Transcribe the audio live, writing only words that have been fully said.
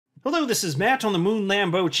Hello, this is Matt on the Moon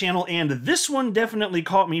Lambo channel, and this one definitely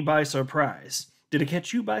caught me by surprise. Did it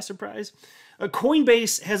catch you by surprise?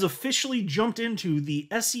 Coinbase has officially jumped into the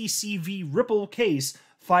SEC v. Ripple case,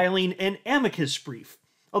 filing an amicus brief.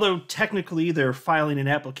 Although technically they're filing an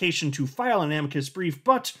application to file an amicus brief,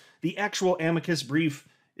 but the actual amicus brief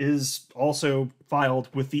is also filed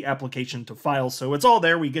with the application to file, so it's all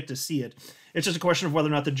there, we get to see it. It's just a question of whether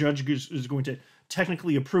or not the judge is going to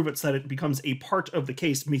technically approve it so that it becomes a part of the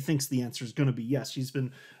case. Methinks the answer is going to be yes. She's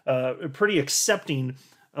been pretty accepting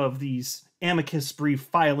of these amicus brief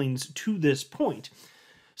filings to this point.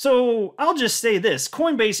 So I'll just say this,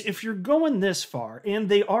 Coinbase, if you're going this far, and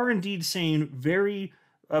they are indeed saying very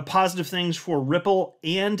positive things for Ripple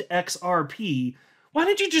and XRP, why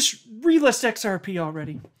didn't you just relist XRP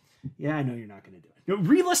already? Yeah, I know you're not going to do it.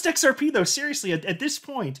 Relist XRP, though, seriously, at this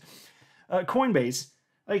point, Coinbase,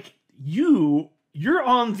 like, you're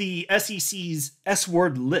on the SEC's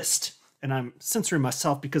S-word list. And I'm censoring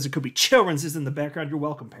myself because it could be children's is in the background. You're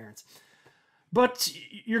welcome, parents. But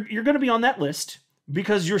you're going to be on that list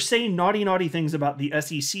because you're saying naughty things about the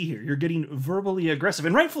SEC here. You're getting verbally aggressive,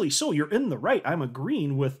 and rightfully so. You're in the right. I'm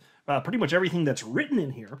agreeing with pretty much everything that's written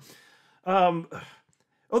in here.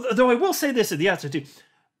 Though I will say this at the outset, too.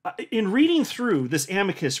 In reading through this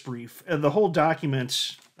amicus brief, the whole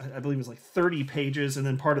document, I believe it was like 30 pages, and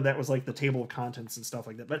then part of that was like the table of contents and stuff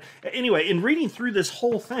like that. But anyway, in reading through this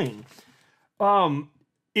whole thing,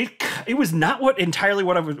 it was not entirely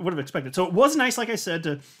what I would have expected. So it was nice, like I said,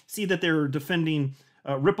 to see that they were defending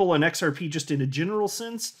Ripple and XRP just in a general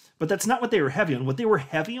sense, but that's not what they were heavy on. What they were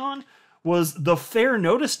heavy on was the fair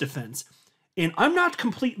notice defense. And I'm not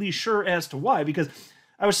completely sure as to why, because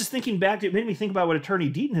I was just thinking back, it made me think about what Attorney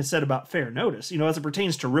Deaton has said about fair notice, as it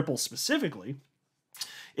pertains to Ripple specifically.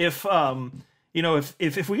 If we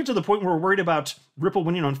get to the point where we're worried about Ripple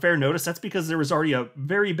winning on fair notice, that's because there was already a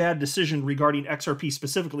very bad decision regarding XRP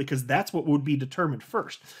specifically, because that's what would be determined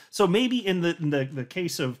first. So maybe in the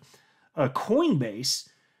case of Coinbase,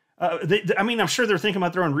 I'm sure they're thinking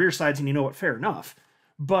about their own rear sides, and fair enough.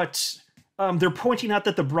 But they're pointing out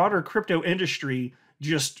that the broader crypto industry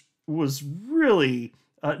just was really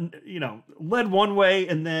led one way,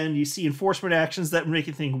 and then you see enforcement actions that make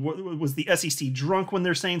you think, was the SEC drunk when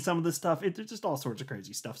they're saying some of this stuff? It's just all sorts of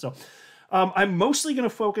crazy stuff. So I'm mostly going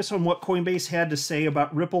to focus on what Coinbase had to say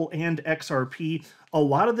about Ripple and XRP. A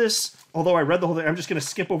lot of this, although I read the whole thing, I'm just going to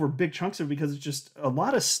skip over big chunks of it because it's just a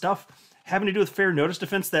lot of stuff having to do with fair notice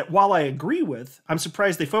defense that, while I agree with, I'm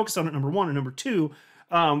surprised they focus on it, number one, and number two,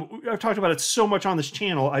 I've talked about it so much on this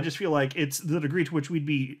channel, I just feel like it's the degree to which we'd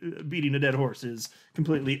be beating a dead horse is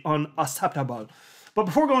completely unacceptable. But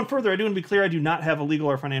before going further, I do want to be clear, I do not have a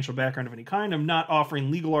legal or financial background of any kind. I'm not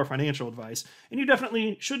offering legal or financial advice, and you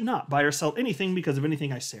definitely should not buy or sell anything because of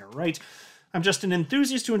anything I say or write. I'm just an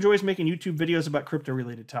enthusiast who enjoys making YouTube videos about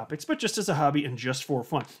crypto-related topics, but just as a hobby and just for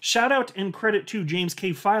fun. Shout out and credit to James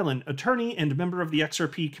K. Filan, attorney and member of the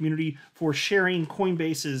XRP community, for sharing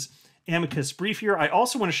Coinbase's amicus brief here. I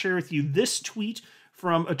also want to share with you this tweet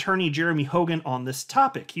from attorney Jeremy Hogan on this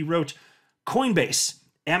topic. He wrote, "Coinbase,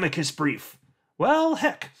 amicus brief. Well,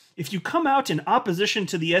 heck, if you come out in opposition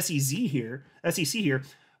to the SEC here,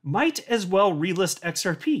 might as well relist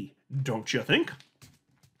XRP, don't you think?"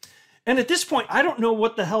 And at this point, I don't know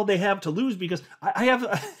what the hell they have to lose, because I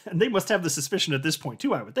have, and they must have the suspicion at this point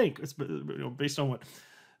too, I would think, based on what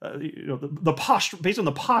the posture, based on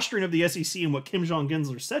the posturing of the SEC and what Kim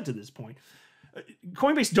Jong-Gensler said to this point.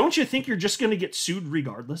 Coinbase, don't you think you're just going to get sued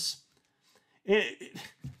regardless?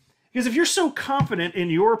 Because if you're so confident in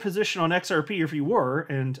your position on XRP, if you were,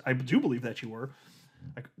 and I do believe that you were,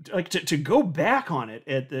 like to go back on it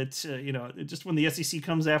just when the SEC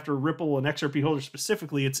comes after Ripple and XRP holders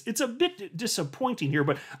specifically, it's a bit disappointing here.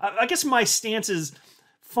 But I guess my stance is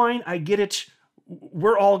fine. I get it.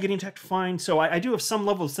 We're all getting tech fine. So I do have some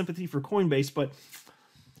level of sympathy for Coinbase, but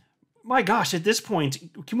my gosh, at this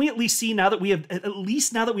point, can we at least see now that we have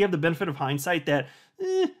the benefit of hindsight that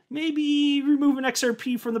maybe removing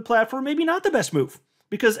XRP from the platform, maybe not the best move,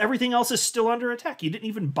 because everything else is still under attack. You didn't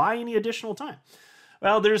even buy any additional time.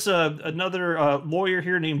 Well, there's another lawyer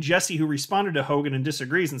here named Jesse who responded to Hogan and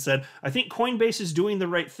disagrees and said, "I think Coinbase is doing the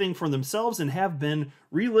right thing for themselves and have been.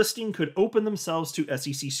 Relisting could open themselves to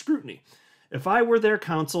SEC scrutiny. If I were their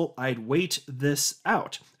counsel, I'd wait this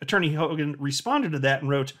out." Attorney Hogan responded to that and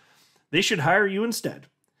wrote, "They should hire you instead.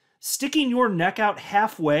 Sticking your neck out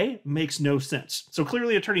halfway makes no sense." So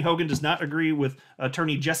clearly Attorney Hogan does not agree with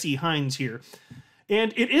Attorney Jesse Hines here.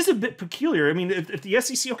 And it is a bit peculiar. I mean, if the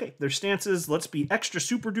SEC, okay, their stance is let's be extra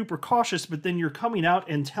super duper cautious, but then you're coming out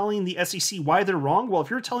and telling the SEC why they're wrong. Well, if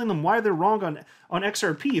you're telling them why they're wrong on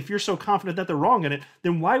XRP, if you're so confident that they're wrong in it,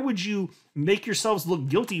 then why would you make yourselves look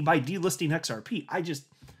guilty by delisting XRP?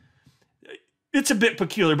 It's a bit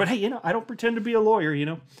peculiar, but hey, I don't pretend to be a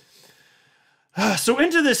lawyer, So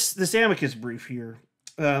into this amicus brief here.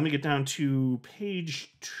 Let me get down to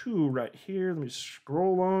page 2 right here. Let me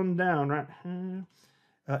scroll on down right here.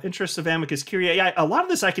 Interests of amicus curiae. Yeah, a lot of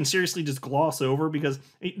this I can seriously just gloss over because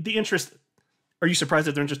the interest, are you surprised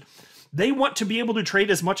at their interest? They want to be able to trade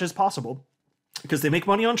as much as possible because they make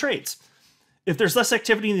money on trades. If there's less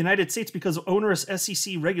activity in the United States because of onerous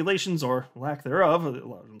SEC regulations or lack thereof, a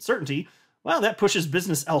lot of uncertainty, well, that pushes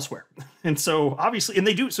business elsewhere. And so obviously,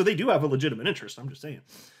 they do have a legitimate interest, I'm just saying.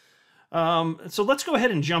 So let's go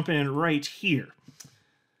ahead and jump in right here.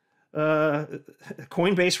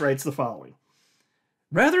 Coinbase writes the following.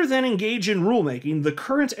 Rather than engage in rulemaking, the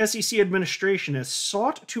current SEC administration has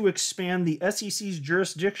sought to expand the SEC's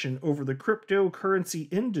jurisdiction over the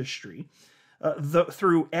cryptocurrency industry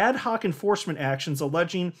through ad hoc enforcement actions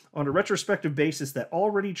alleging on a retrospective basis that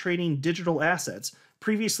already trading digital assets,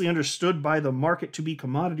 previously understood by the market to be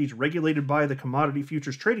commodities regulated by the Commodity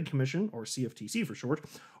Futures Trading Commission, or CFTC for short,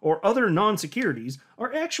 or other non-securities,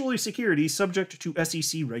 are actually securities subject to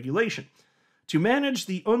SEC regulation. To manage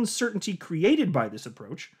the uncertainty created by this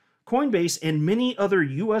approach, Coinbase and many other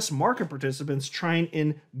U.S. market participants trying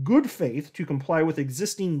in good faith to comply with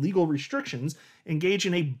existing legal restrictions engage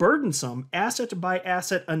in a burdensome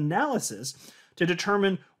asset-by-asset analysis to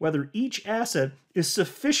determine whether each asset is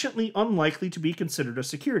sufficiently unlikely to be considered a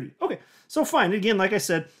security. Okay, so fine. Again, like I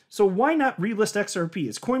said, so why not relist XRP?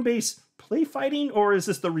 Is Coinbase play fighting or is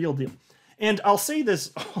this the real deal? And I'll say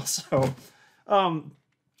this also,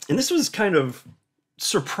 and this was kind of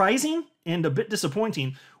surprising and a bit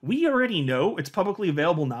disappointing. We already know, it's publicly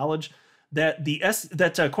available knowledge, that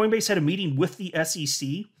Coinbase had a meeting with the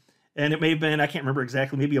SEC, and it may have been, I can't remember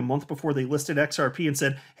exactly, maybe a month before they listed XRP and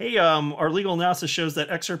said, hey, our legal analysis shows that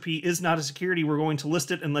XRP is not a security. We're going to list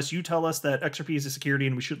it unless you tell us that XRP is a security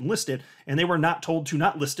and we shouldn't list it. And they were not told to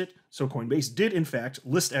not list it. So Coinbase did, in fact,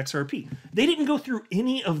 list XRP. They didn't go through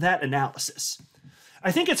any of that analysis.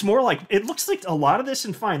 I think it's more like, it looks like a lot of this,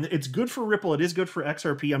 and fine, it's good for Ripple, it is good for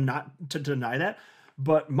XRP, I'm not to deny that,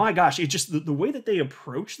 but my gosh, it just, the way that they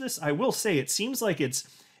approach this, I will say, it seems like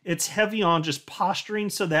it's heavy on just posturing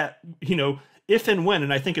so that, if and when,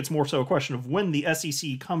 and I think it's more so a question of when the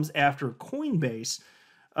SEC comes after Coinbase,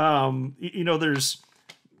 there's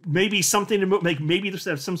maybe something to make, maybe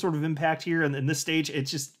there's some sort of impact here, and in this stage,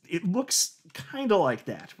 it looks kind of like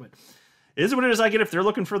that, but it is what it is. I get it. If they're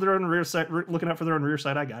looking out for their own rear side,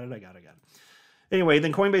 I got it. Anyway,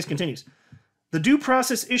 then Coinbase continues. The due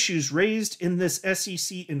process issues raised in this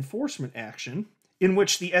SEC enforcement action, in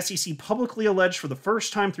which the SEC publicly alleged for the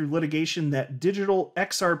first time through litigation that digital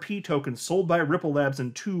XRP tokens sold by Ripple Labs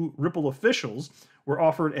and 2 Ripple officials were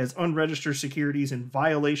offered as unregistered securities in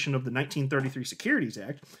violation of the 1933 Securities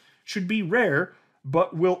Act, should be rare,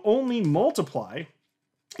 but will only multiply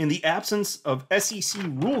in the absence of SEC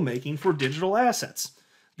rulemaking for digital assets.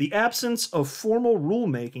 The absence of formal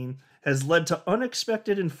rulemaking has led to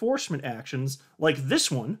unexpected enforcement actions like this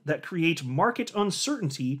one that create market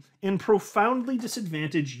uncertainty and profoundly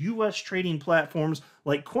disadvantage U.S. trading platforms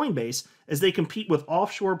like Coinbase as they compete with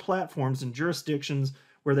offshore platforms in jurisdictions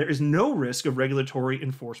where there is no risk of regulatory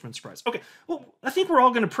enforcement surprise. Okay, well, I think we're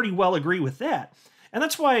all going to pretty well agree with that. And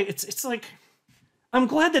that's why it's like, I'm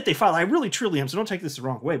glad that they filed. I really, truly am, so don't take this the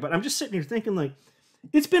wrong way, but I'm just sitting here thinking, like,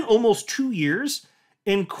 it's been almost 2 years,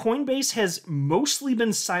 and Coinbase has mostly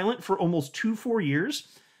been silent for almost 4 years,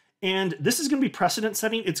 and this is going to be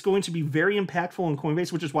precedent-setting. It's going to be very impactful on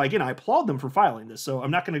Coinbase, which is why, again, I applaud them for filing this, so I'm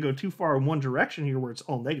not going to go too far in one direction here where it's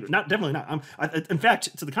all negative. Definitely not. In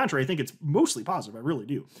fact, to the contrary, I think it's mostly positive. I really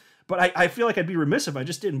do. But I feel like I'd be remiss if I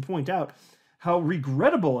just didn't point out how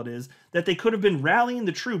regrettable it is that they could have been rallying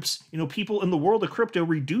the troops, people in the world of crypto,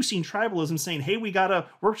 reducing tribalism, saying, hey, we got to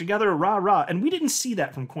work together, rah, rah. And we didn't see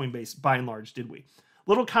that from Coinbase, by and large, did we?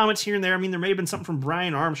 Little comments here and there. I mean, there may have been something from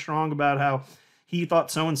Brian Armstrong about how he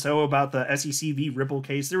thought so-and-so about the SEC v. Ripple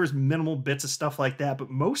case. There was minimal bits of stuff like that,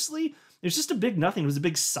 but mostly, there's just a big nothing. It was a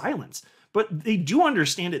big silence. But they do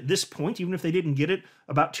understand at this point, even if they didn't get it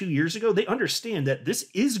about 2 years ago, they understand that this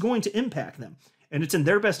is going to impact them. And it's in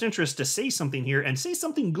their best interest to say something here and say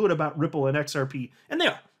something good about Ripple and XRP. And they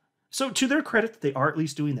are. So to their credit, they are at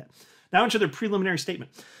least doing that. Now into their preliminary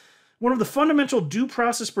statement. One of the fundamental due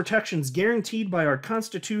process protections guaranteed by our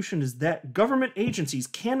Constitution is that government agencies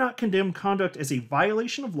cannot condemn conduct as a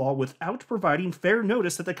violation of law without providing fair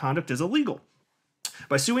notice that the conduct is illegal.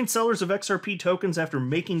 By suing sellers of XRP tokens after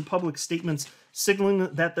making public statements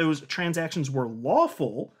signaling that those transactions were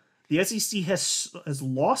lawful, the SEC has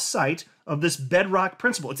lost sight of this bedrock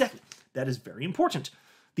principle. Exactly. That is very important.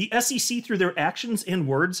 The SEC, through their actions and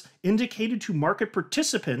words, indicated to market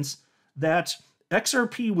participants that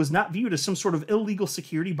XRP was not viewed as some sort of illegal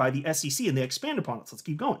security by the SEC, and they expand upon it. So let's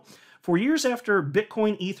keep going. For years after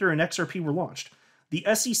Bitcoin, Ether, and XRP were launched, the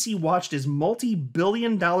SEC watched as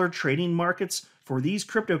multi-billion-dollar trading markets for these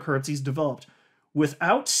cryptocurrencies developed,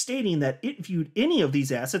 without stating that it viewed any of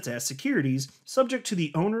these assets as securities, subject to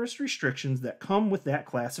the onerous restrictions that come with that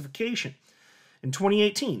classification. In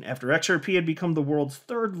 2018, after XRP had become the world's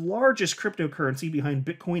third largest cryptocurrency behind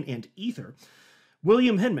Bitcoin and Ether,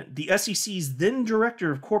 William Hinman, the SEC's then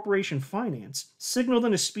director of corporation finance, signaled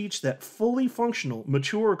in a speech that fully functional,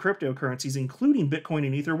 mature cryptocurrencies, including Bitcoin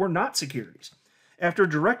and Ether, were not securities. After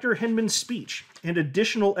Director Hinman's speech and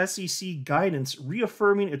additional SEC guidance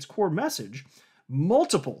reaffirming its core message,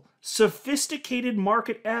 multiple sophisticated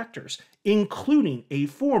market actors, including a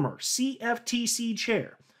former CFTC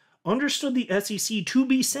chair, understood the SEC to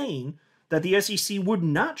be saying that the SEC would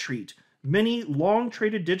not treat many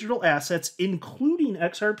long-traded digital assets, including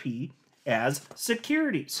XRP, as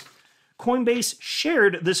securities. Coinbase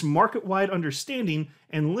shared this market-wide understanding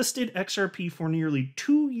and listed XRP for nearly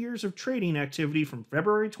 2 years of trading activity from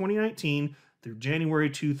February 2019 through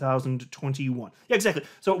January 2021. Yeah, exactly.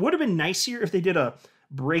 So it would have been nicer if they did a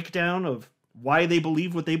breakdown of why they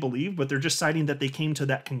believe what they believe, but they're just citing that they came to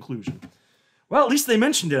that conclusion. Well, at least they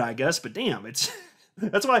mentioned it, I guess, but damn, it's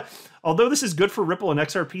that's why, although this is good for Ripple and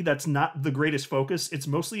XRP, that's not the greatest focus. It's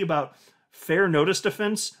mostly about fair notice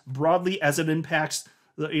defense broadly as it impacts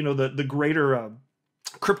the greater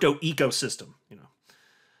crypto ecosystem,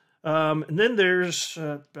 and then there's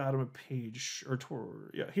bottom of page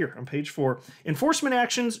here on page 4. Enforcement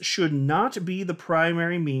actions should not be the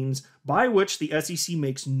primary means by which the SEC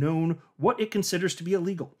makes known what it considers to be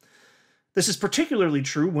illegal. This is particularly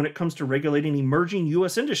true when it comes to regulating emerging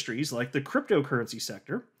U.S. industries like the cryptocurrency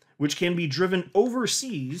sector, which can be driven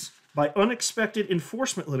overseas by unexpected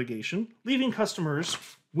enforcement litigation, leaving customers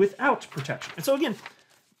without protection. And so again,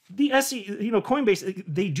 the SEC, Coinbase,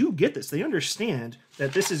 they do get this. They understand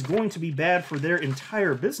that this is going to be bad for their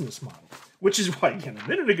entire business model, which is why, again, a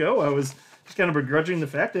minute ago, I was just kind of begrudging the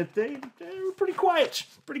fact that they were pretty quiet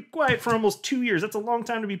for almost 2 years. That's a long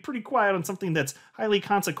time to be pretty quiet on something that's highly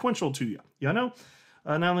consequential to you, Now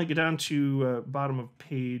let me get down to bottom of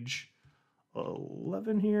page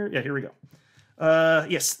 11 here. Yeah, here we go.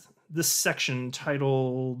 Yes, this section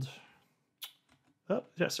titled... Oh,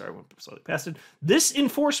 yeah, sorry, I went slightly past it. This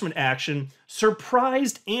enforcement action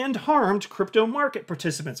surprised and harmed crypto market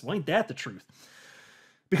participants. Well, ain't that the truth?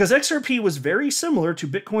 Because XRP was very similar to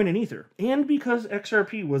Bitcoin and Ether, and because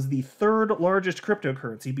XRP was the third largest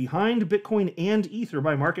cryptocurrency behind Bitcoin and Ether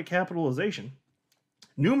by market capitalization,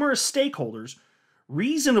 numerous stakeholders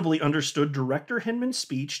reasonably understood Director Hinman's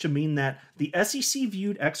speech to mean that the SEC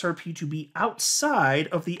viewed XRP to be outside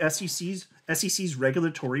of the SEC's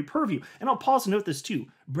regulatory purview. And I'll pause and note this too.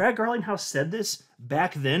 Brad Garlinghouse said this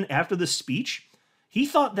back then after the speech. He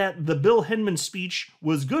thought that the Bill Hinman speech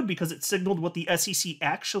was good because it signaled what the SEC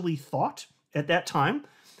actually thought at that time.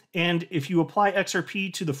 And if you apply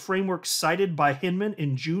XRP to the framework cited by Hinman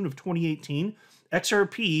in June of 2018,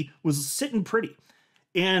 XRP was sitting pretty.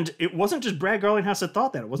 And it wasn't just Brad Garlinghouse that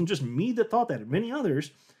thought that. It wasn't just me that thought that, and many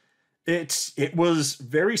others. It was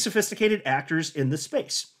very sophisticated actors in the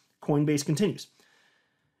space. Coinbase continues.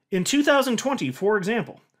 In 2020, for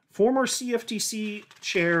example, former CFTC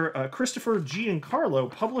chair Christopher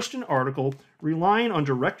Giancarlo published an article relying on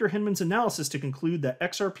Director Hinman's analysis to conclude that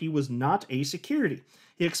XRP was not a security.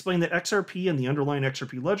 He explained that XRP and the underlying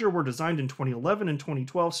XRP ledger were designed in 2011 and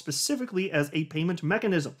 2012 specifically as a payment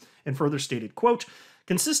mechanism, and further stated, quote,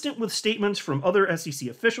 consistent with statements from other SEC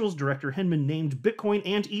officials, Director Hinman named Bitcoin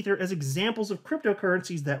and Ether as examples of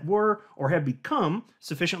cryptocurrencies that were or have become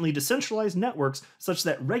sufficiently decentralized networks such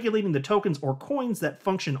that regulating the tokens or coins that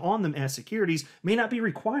function on them as securities may not be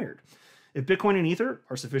required. If Bitcoin and Ether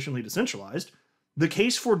are sufficiently decentralized, the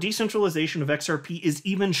case for decentralization of XRP is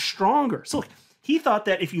even stronger. So look, he thought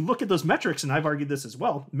that if you look at those metrics, and I've argued this as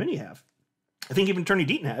well, many have, I think even Attorney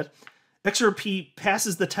Deaton has, XRP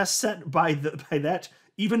passes the test set by that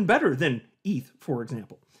even better than ETH, for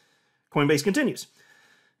example. Coinbase continues.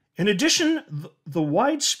 In addition, the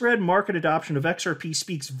widespread market adoption of XRP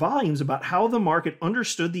speaks volumes about how the market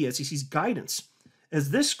understood the SEC's guidance.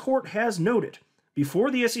 As this court has noted,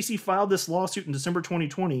 Before the SEC filed this lawsuit in December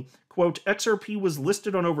 2020, quote, XRP was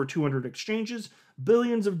listed on over 200 exchanges,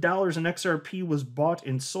 billions of dollars in XRP was bought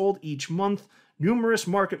and sold each month, numerous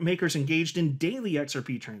market makers engaged in daily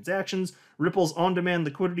XRP transactions, Ripple's on-demand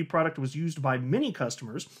liquidity product was used by many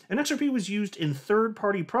customers, and XRP was used in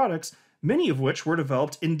third-party products, many of which were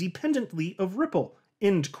developed independently of Ripple,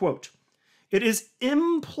 end quote. It is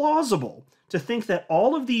implausible to think that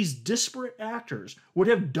all of these disparate actors would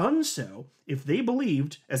have done so if they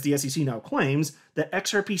believed, as the SEC now claims, that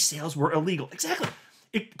XRP sales were illegal. Exactly.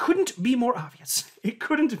 It couldn't be more obvious. It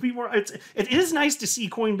couldn't be more. It is nice to see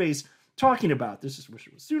Coinbase talking about this. I wish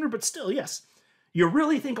it was sooner, but still, yes. You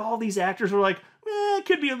really think all these actors are like, it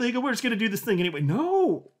could be illegal, we're just going to do this thing anyway?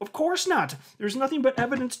 No, of course not. There's nothing but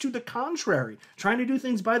evidence to the contrary. Trying to do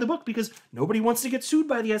things by the book because nobody wants to get sued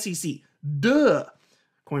by the SEC. Duh.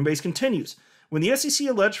 Coinbase continues. When the SEC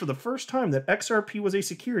alleged for the first time that XRP was a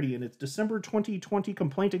security in its December 2020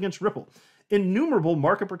 complaint against Ripple, innumerable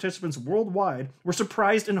market participants worldwide were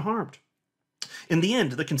surprised and harmed. In the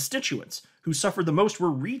end, the constituents who suffered the most were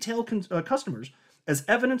retail customers, as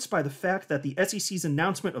evidenced by the fact that the SEC's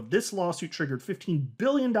announcement of this lawsuit triggered $15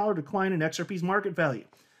 billion decline in XRP's market value.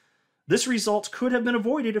 This result could have been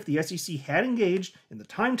avoided if the SEC had engaged in the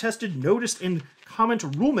time-tested notice and comment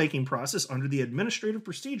rulemaking process under the Administrative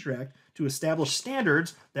Procedure Act to establish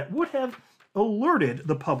standards that would have alerted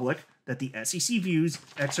the public that the SEC views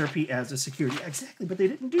XRP as a security. Exactly, but they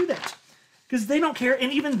didn't do that because they don't care.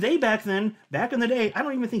 And even they back then, back in the day, I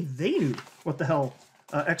don't even think they knew what the hell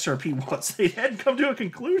XRP was. They hadn't come to a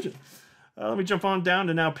conclusion. Let me jump on down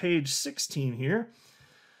to now page 16 here.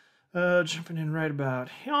 Jumping in right about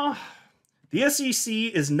here. The SEC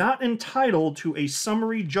is not entitled to a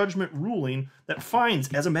summary judgment ruling that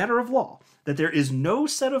finds, as a matter of law, that there is no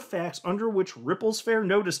set of facts under which Ripple's fair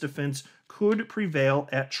notice defense could prevail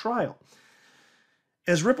at trial.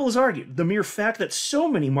 As Ripple has argued, the mere fact that so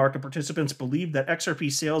many market participants believed that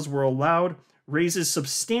XRP sales were allowed raises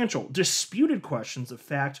substantial, disputed questions of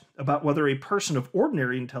fact about whether a person of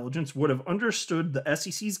ordinary intelligence would have understood the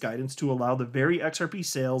SEC's guidance to allow the very XRP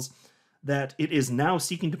sales that it is now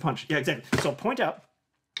seeking to punish. Yeah, exactly. So I'll point out,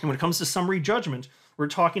 and when it comes to summary judgment, we're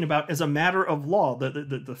talking about as a matter of law.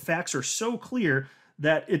 The facts are so clear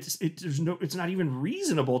that it's not even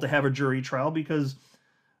reasonable to have a jury trial because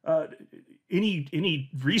any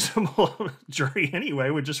reasonable jury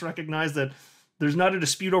anyway would just recognize that there's not a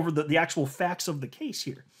dispute over the actual facts of the case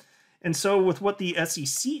here. And so with what the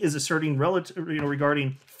SEC is asserting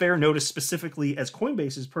regarding fair notice specifically, as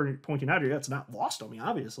Coinbase is pointing out here, that's not lost on me,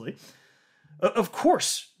 obviously. Of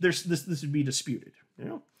course, this would be disputed.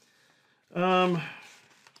 I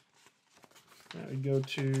go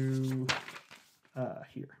to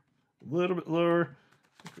here a little bit lower.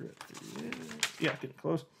 Yeah, getting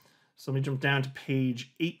close. So let me jump down to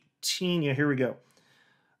page 18. Yeah, here we go.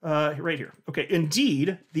 Right here. Okay,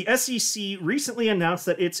 indeed, the SEC recently announced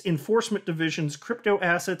that its enforcement division's crypto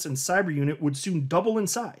assets and cyber unit would soon double in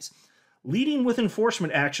size. Leading with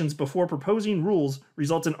enforcement actions before proposing rules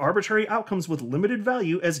results in arbitrary outcomes with limited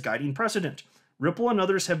value as guiding precedent. Ripple and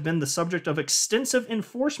others have been the subject of extensive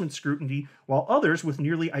enforcement scrutiny, while others with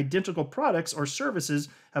nearly identical products or services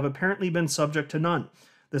have apparently been subject to none.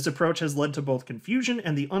 This approach has led to both confusion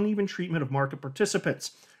and the uneven treatment of market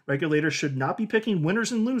participants. Regulators should not be picking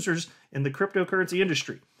winners and losers in the cryptocurrency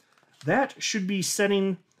industry. They should be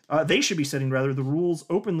setting the rules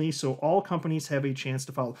openly so all companies have a chance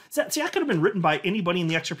to follow. See, that could have been written by anybody in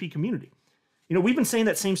the XRP community. We've been saying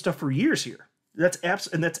that same stuff for years here. That's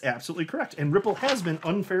absolutely correct. And Ripple has been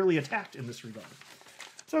unfairly attacked in this regard.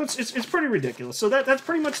 So it's pretty ridiculous. So that's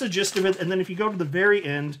pretty much the gist of it. And then if you go to the very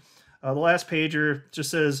end, the last page here just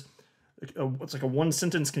says, it's like a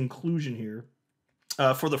one-sentence conclusion here.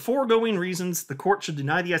 For the foregoing reasons, the court should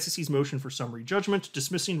deny the SEC's motion for summary judgment,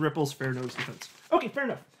 dismissing Ripple's fair notice defense. Okay, fair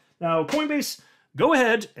enough. Now, Coinbase, go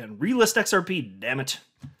ahead and relist XRP, damn it.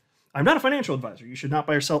 I'm not a financial advisor. You should not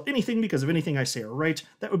buy or sell anything because of anything I say or write.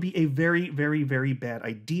 That would be a very, very, very bad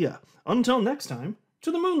idea. Until next time,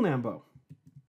 to the moon, Lambo.